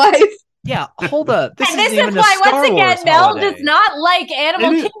Tree even- of Life. Yeah, hold up. This and isn't this even is a why Star once again Wars Mel holiday. does not like Animal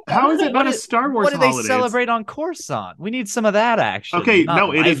It is- Kingdom. how is it not a Star Wars What do they holiday? It's- celebrate on Coruscant? We need some of that action. Okay, not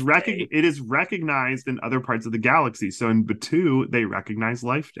no, it is Life Day. it is recognized in other parts of the galaxy. So in Batuu, they recognize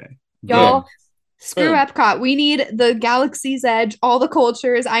Life Day. Y'all, screw Boom. Epcot. We need the Galaxy's Edge, all the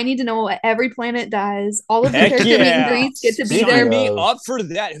cultures. I need to know what every planet does. All of the Heck character meet and yeah. greets get to be Sign there. Sign me Of- up for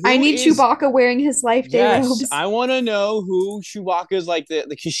that. I Who need is- Chewbacca wearing his Life Day Yes, robes. I want to know who Chewbacca's like the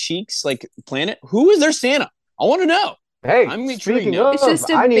Kashyyyk's like planet. Who is their Santa? I want to know. Hey, I'm intrigued speaking now. of, It's just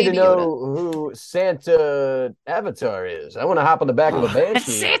a I need to baby know who Santa Avatar is. I want to hop on the back of a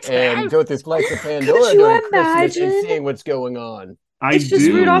Banshee Santa and go through Flights of Pandora you during Christmas and imagine? seeing what's going on. I It's just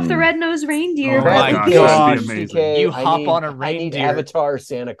do. Rudolph the Red-Nosed Reindeer. Oh but my with gosh, kids. that'd be amazing. PK, You I hop need- on a I need reindeer. Avatar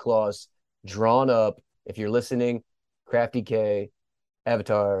Santa Claus drawn up. If you're listening, Crafty K,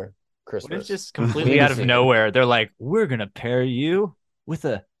 Avatar Christmas. What if just We need completely to out of see it. nowhere, they're like, we're gonna pair you with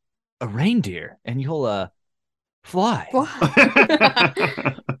a reindeer and you'll fly.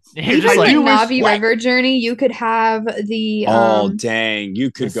 You're Even just like like, do wish- Navi River Journey, you could have the Oh dang,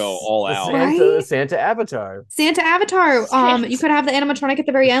 you could The- go all the out. Santa, Right? the Santa Avatar. Santa Avatar. You could have the animatronic at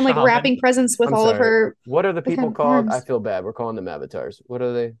the very end, like Shaman. wrapping presents with I'm all of sorry. her. What are the With people her called? I arms. feel bad. We're calling them avatars. What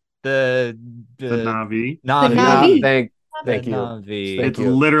are they? the the Navi. Navi. The Navi. Thank you. Navi. Thank It's you.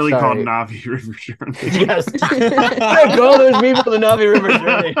 literally called Sorry. Navi River Journey. Yes. Thank all those people in the Navi River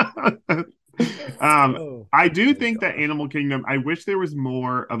Journey. I do think that Animal Kingdom, I wish there was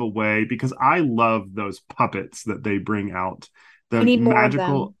more of a way because I love those puppets that they bring out. The We need more of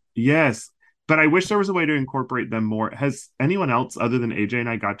magical, them. yes, but I wish there was a way to incorporate them more. Has anyone else other than AJ and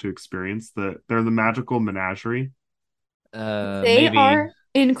I got to experience they're the magical menagerie? They Maybe. are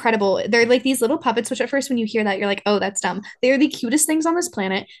incredible. They're like these little puppets, which at first when you hear that, you're like, oh, that's dumb. They're the cutest things on this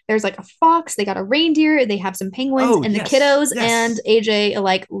planet. There's like a fox, they got a reindeer, they have some penguins, Oh, and yes, the kiddos yes. and AJ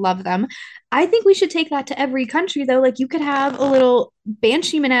like love them. I think we should take that to every country though. Like you could have a little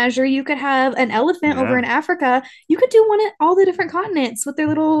banshee menagerie, you could have an elephant over Yeah. in Africa. You could do one at all the different continents with their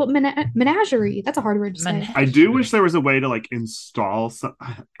little menagerie. That's a hard word to say. I do wish there was a way to like install some.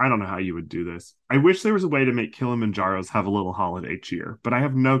 I don't know how you would do this. I wish there was a way to make Kilimanjaros have a little holiday cheer, but I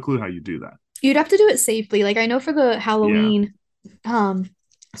have no clue how you do that. You'd have to do it safely. Like I know for the Halloween, for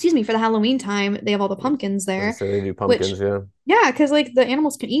the Halloween time, they have all the pumpkins there. So they do pumpkins, yeah. Yeah, because like the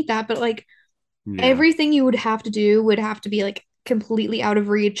animals can eat that, but like Yeah. everything you would have to do would have to be like completely out of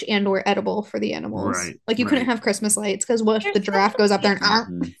reach and or edible for the animals. Right, Like you couldn't right. have Christmas lights because what if the giraffe goes up there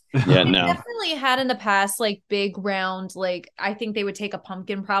and Yeah, no. Definitely had in the past like big round, like I think they would take a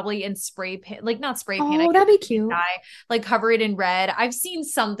pumpkin probably and spray paint, like not spray paint. Oh, that'd be cute. Like cover it in red. I've seen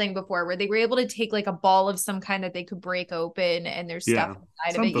something before where they were able to take like a ball of some kind that they could break open and there's stuff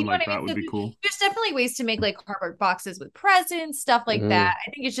inside of it. Something like that would be cool. There's definitely ways to make like cardboard boxes with presents, stuff like that.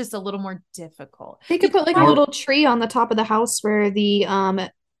 I think it's just a little more difficult. They could put like a little tree on the top of the house where the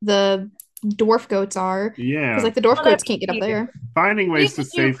dwarf goats are. Yeah, because like the dwarf goats can't get up there. Finding ways to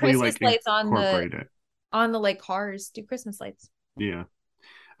safely like lights incorporate it on the like cars. Do Christmas lights. Yeah,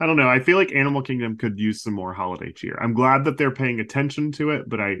 I don't know. I feel like Animal Kingdom could use some more holiday cheer. I'm glad that they're paying attention to it,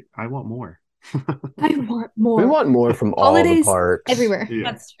 but I want more. I want more. We want more from holidays all the parks everywhere. Yeah.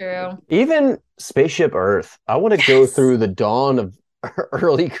 That's true. Even Spaceship Earth. I want to go through the dawn of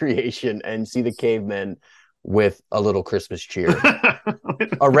early creation and see the cavemen with a little Christmas cheer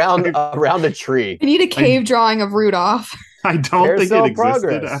around the tree. I need a cave drawing of Rudolph. I don't think it existed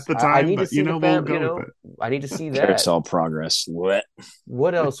progress. at the time, but we'll go with it. I need to see that. Carousel progress. What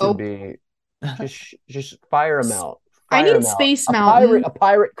else would be? Just fire them out. I need Space Mountain. A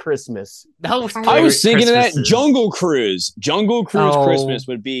pirate Christmas. I was thinking of that. Jungle Cruise. Jungle Cruise Christmas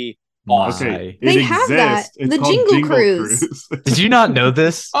would be awesome. Okay, they have that. It's the Jingle Cruise. Did you not know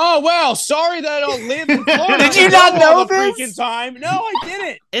this? Oh wow! Sorry that I don't live in Florida. Did you not know this? Freaking time? No, I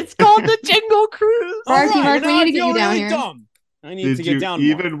didn't. It's called the Jingle Cruise. Mark, we need to get you down here. Dumb. I need to get down. Did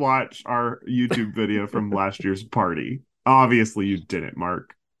you even watch our YouTube video from last year's party? Obviously, you didn't,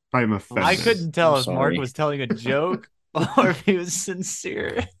 Mark. I'm offended. I couldn't tell if Mark was telling a joke or if he was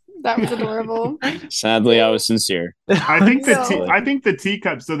sincere. That was adorable. Sadly, I was sincere. I think the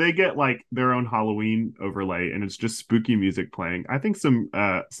teacups, so they get like their own Halloween overlay, and it's just spooky music playing. I think some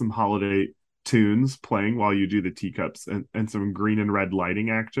holiday tunes playing while you do the teacups and some green and red lighting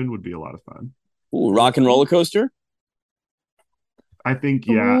action would be a lot of fun. Ooh, rock and roller coaster. I think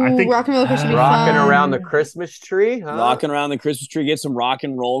I think rock and roller coaster. Rocking around the Christmas tree, huh? Rocking around the Christmas tree, get some rock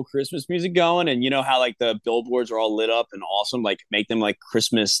and roll Christmas music going, and you know how like the billboards are all lit up and awesome, like make them like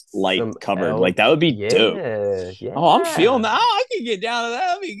Christmas light covered, like that would be dope. Yeah. Oh, I'm feeling that. Oh, I can get down to that.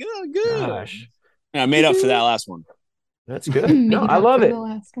 That'd be good. Gosh. Yeah, I made up for that last one. That's good. No, I love it. The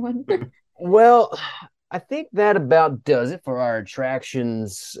last one. Well, I think that about does it for our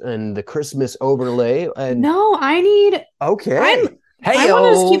attractions and the Christmas overlay. And no, I need. Okay. I want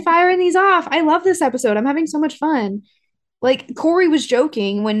to just keep firing these off. I love this episode. I'm having so much fun. Like Corey was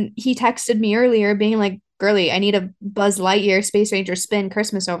joking when he texted me earlier, being like, "Girly, I need a Buzz Lightyear Space Ranger spin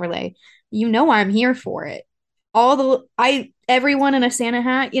Christmas overlay." You know I'm here for it. Everyone in a Santa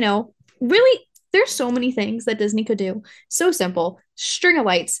hat. You know, really, there's so many things that Disney could do. So simple: string of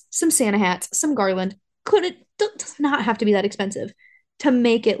lights, some Santa hats, some garland. Does not have to be that expensive to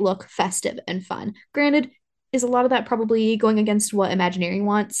make it look festive and fun. Granted. Is a lot of that probably going against what Imagineering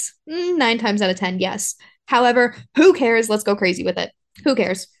wants? 9 times out of 10, yes. However, who cares? Let's go crazy with it. Who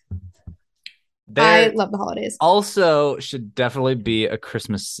cares? I love the holidays. Also, should definitely be a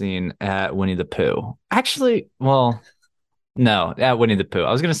Christmas scene at Winnie the Pooh. Actually, well, no, at Winnie the Pooh.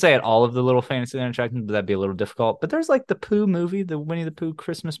 I was going to say at all of the little Fantasyland attractions, but that'd be a little difficult. But there's like the Pooh movie, the Winnie the Pooh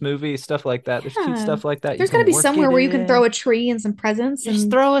Christmas movie, stuff like that. There's cute stuff like that. There's got to be somewhere where you can throw a tree and some presents.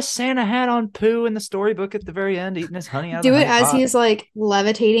 Just throw a Santa hat on Pooh in the storybook at the very end, eating his honey out do of the it as pot. he's like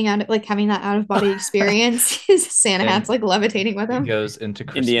levitating out, like having that out of body experience. His Santa hat's like levitating with him. He goes into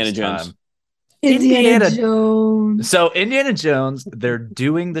Christmas Indiana Jones. time. Indiana Jones. So Indiana Jones, they're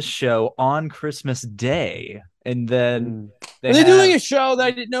doing the show on Christmas Day, and then Are they doing a show that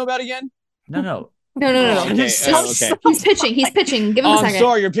I didn't know about again? No. No. Okay. He's pitching. Give him a second. I'm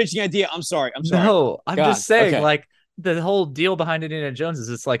sorry, you're pitching idea. I'm sorry. No, I'm just saying, okay. like the whole deal behind Indiana Jones is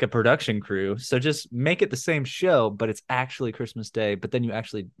it's like a production crew. So just make it the same show, but it's actually Christmas Day. But then you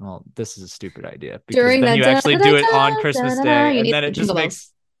actually, this is a stupid idea because then you actually do it on Christmas Day, and then it just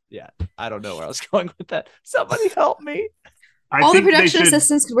makes. Yeah, I don't know where I was going with that. Somebody help me. All the production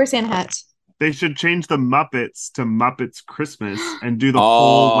assistants could wear Santa hats. They should change the Muppets to Muppets Christmas and do the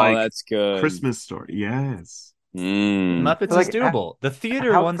whole that's good. Christmas story. Yes. Muppets is doable. The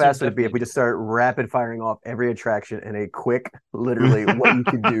theater how ones. How fast would it be if we just start rapid firing off every attraction in a quick, literally what you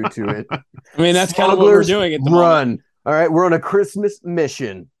can do to it? I mean, that's kind of what we're doing at the moment. All right, we're on a Christmas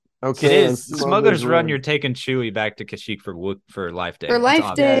mission. Okay, it is. Smuggler's Run. You're taking Chewie back to Kashyyyk for Life Day. For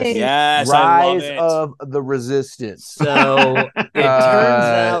Life Day. Yes, Rise of the Resistance. So it turns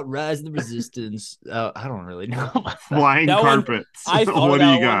out Rise of the Resistance. I don't really know. Flying carpets. I thought what do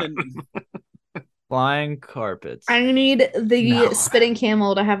you got? Flying carpets. I need the spitting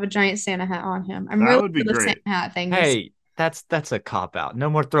camel to have a giant Santa hat on him. I'm really good with Santa hat things. Hey, that's a cop out. No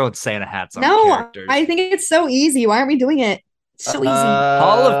more throwing Santa hats on characters. I think it's so easy. Why aren't we doing it? So easy.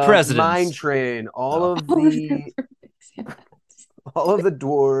 Hall of Presidents. Mine Train. All of the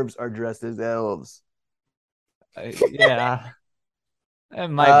dwarves are dressed as elves. Yeah. It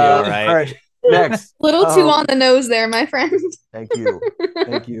might be all right. All right. Next. Little too on the nose there, my friend. Thank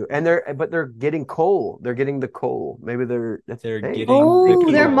you. And they're getting coal. They're getting the coal. Maybe they're getting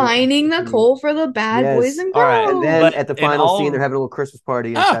they're mining the coal for the bad boys and All right. girls. And then But at the in final all- scene, they're having a little Christmas party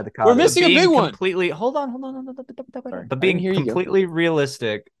inside the cottage. we're missing a Being big one. completely hold on. But being Here you go. completely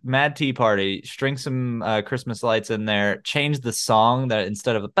realistic, Mad Tea Party, string some Christmas lights in there, change the song that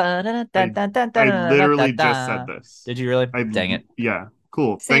instead of I literally just said this. Did you really? I, Dang it. Yeah.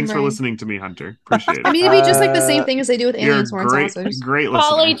 Cool. Same Thanks for brain. listening to me, Hunter. Appreciate it. I mean, it'd be just like the same thing as they do with You're alien a sworn great, saucers. great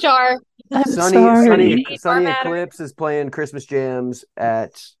Call listener. HR. Sunny Matter. Eclipse is playing Christmas jams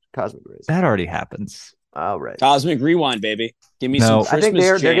at Cosmic Rays. That already happens. All right. Cosmic Rewind, baby. Give me No. some I Christmas think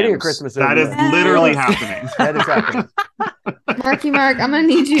they're getting a jams. Christmas. That is over. literally happening. That is happening. Marky Mark, I'm gonna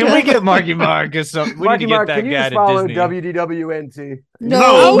need you. Can to... we get Marky Mark? We Marky need to get Mark, that can you guy just to follow Disney. WDWNT?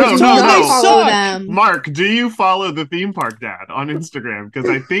 No, do not follow them. Mark, do you follow the theme park dad on Instagram? Because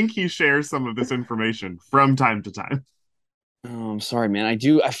I think he shares some of this information from time to time. Oh, I'm sorry, man. I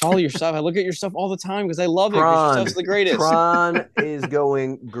do. I follow your stuff. I look at your stuff all the time because I love it. 'Cause your Tron. stuff's the greatest. Tron is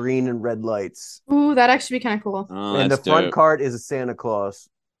going green and red lights. Ooh, that'd actually be kind of cool. Oh, And the that's front dope. cart is a Santa Claus.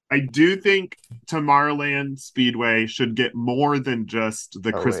 I do think Tomorrowland Speedway should get more than just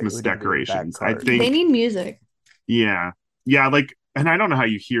the Oh, wait, Christmas we didn't do the back decorations. I card. They think, need music. yeah, like, and I don't know how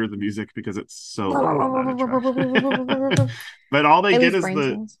you hear the music because it's so loud on that track. But all they At get least is brain the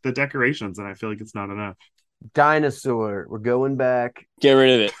cells. the decorations, and I feel like it's not enough. Dinosaur. We're going back. Get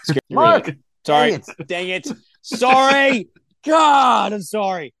rid of it. Get rid of Mark! it. Sorry. Dang Dang it. Sorry. God, I'm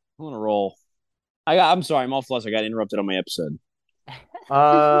sorry. I'm on a roll. I'm sorry. I'm all flustered. I got interrupted on my episode.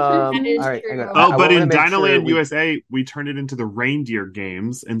 All That is right. true. hang on. Oh, I but wanna in make sure Dinoland we- USA, we turned it into the reindeer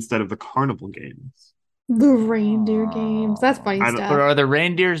games instead of the carnival games. The reindeer games. That's funny I don't- stuff. Or are the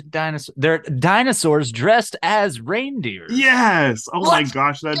reindeers dinosaurs? They're dinosaurs dressed as reindeers. Yes. Oh my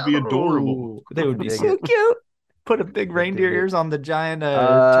gosh, that'd be adorable. They would be Dig so it. cute. Put a big reindeer Dig it. ears on the giant.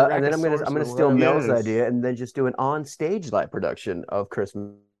 and then I'm gonna Tyrannosaurus or steal whatever. Mel's Yes. idea and then just do an on stage live production of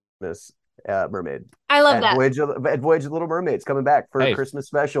Christmas Mermaid. I love at that. Voyage of the Little Mermaid's coming back for Hey. a Christmas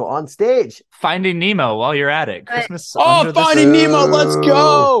special on stage. Finding Nemo while you're at it. Christmas. Oh, under the Finding sea. Nemo. Let's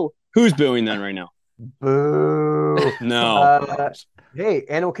go. Who's booing that right now? Boo. No. Hey,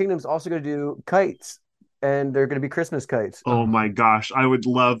 Animal Kingdom's also going to do kites, and they're going to be Christmas kites. Oh my gosh, I would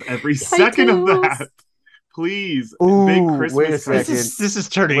love every second of Titles. that. Please, Ooh, big wait a Christmas second. kites. This is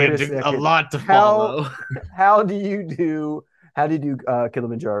turning Wait a into a second. lot to How- follow. How do you do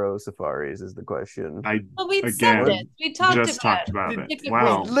Kilimanjaro safaris is the question. I Well, we Again, said it. We talked just about talked about it. Ticket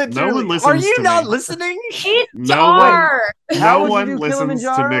Wow, rate. no one listens Are you to not me. listening? No one, HR. How no would you one do listens to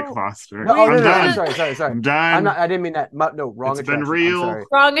Kilimanjaro? Nick Foster. No, I'm no, done. sorry. I'm done. I didn't mean that. No, wrong It's been attraction. real. I'm sorry.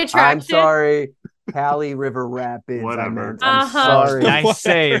 Wrong attraction. I'm sorry. Cali River Rapids. Whatever. I meant. I'm Uh-huh. sorry. Nice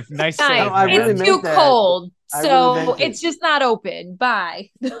save. Nice Nice. save. No, I really It's meant too that. cold, I so really meant it. it's just not open. Bye.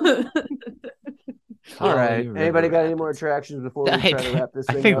 All right. River Anybody got any more Rapids. attractions before we try to wrap this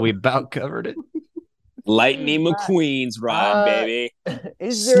thing I think up? we about covered it. Lightning McQueen's ride, baby.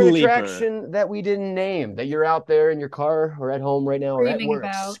 Is there an Sleeper. attraction that we didn't name that you're out there in your car or at home right now or at Screaming work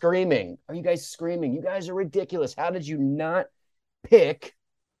about. screaming? Are you guys screaming? You guys are ridiculous. How did you not pick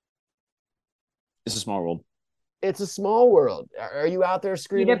It's a small world. It's a Small World? Are you out there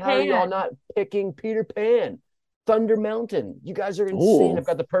screaming? Peter How are y'all Pan. not picking Peter Pan? Thunder Mountain. You guys are insane. Ooh. I've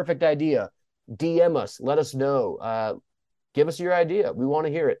got the perfect idea. DM us. Let us know. Give us your idea. We want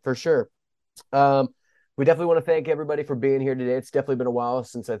to hear it for sure. We definitely want to thank everybody for being here today. It's definitely been a while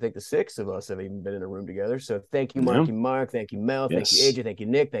since I think the six of us have even been in a room together. So thank you, Marky Mark. Thank you, Mel. Thank you, Yes. AJ. Thank you,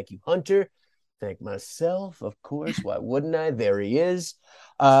 Nick. Thank you, Hunter. Thank myself, of course. Why wouldn't I? There he is.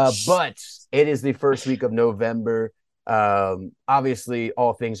 But it is the first week of November. Obviously,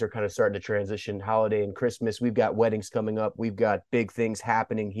 all things are kind of starting to transition. Holiday and Christmas. We've got weddings coming up. We've got big things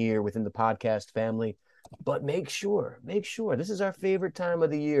happening here within the podcast family. But make sure, this is our favorite time of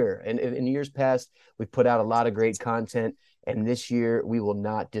the year. And in years past, we've put out a lot of great content. And this year, we will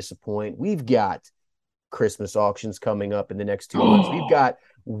not disappoint. We've got Christmas auctions coming up in the next 2 months. We've got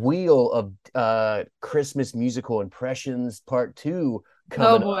Wheel of Christmas Musical Impressions Part 2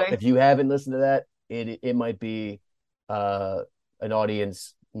 coming boy. up. If you haven't listened to that, it might be an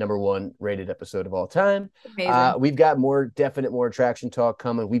audience #1 rated episode of all time. Amazing. We've got more attraction talk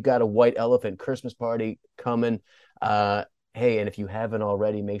coming. We've got a White Elephant Christmas party coming. Hey, and if you haven't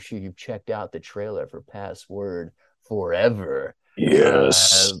already, make sure you've checked out the trailer for Password Forever.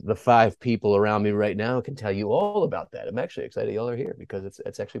 Yes. The 5 people around me right now can tell you all about that. I'm actually excited y'all are here because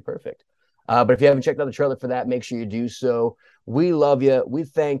it's actually perfect. But if you haven't checked out the trailer for that, make sure you do so. We love you. We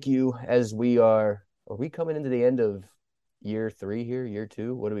thank you as we are we coming into the end of year 3 here? Year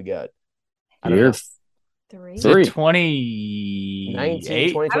 2? What do we got? I don't know. 3. Is it 2019,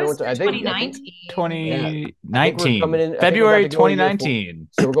 2021. I think 2019. 2019. coming in February 2019.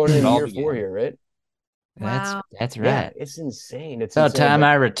 So we're going into All year began. 4 here, right? Wow. That's Yeah, right. it's insane. It's About insane. time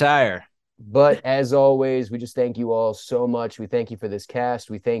I retire. But as always, we just thank you all so much. We thank you for this cast.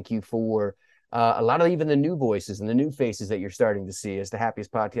 We thank you for a lot of even the new voices and the new faces that you're starting to see as the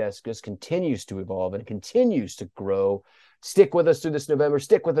Happiest Podcast just continues to evolve and continues to grow. Stick with us through this November.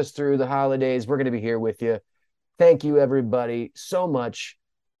 Stick with us through the holidays. We're going to be here with you. Thank you, everybody, so much.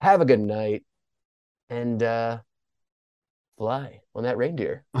 Have a good night. And fly on that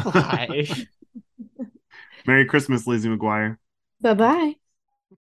reindeer. Fly. Merry Christmas, Lizzie McGuire. Bye-bye.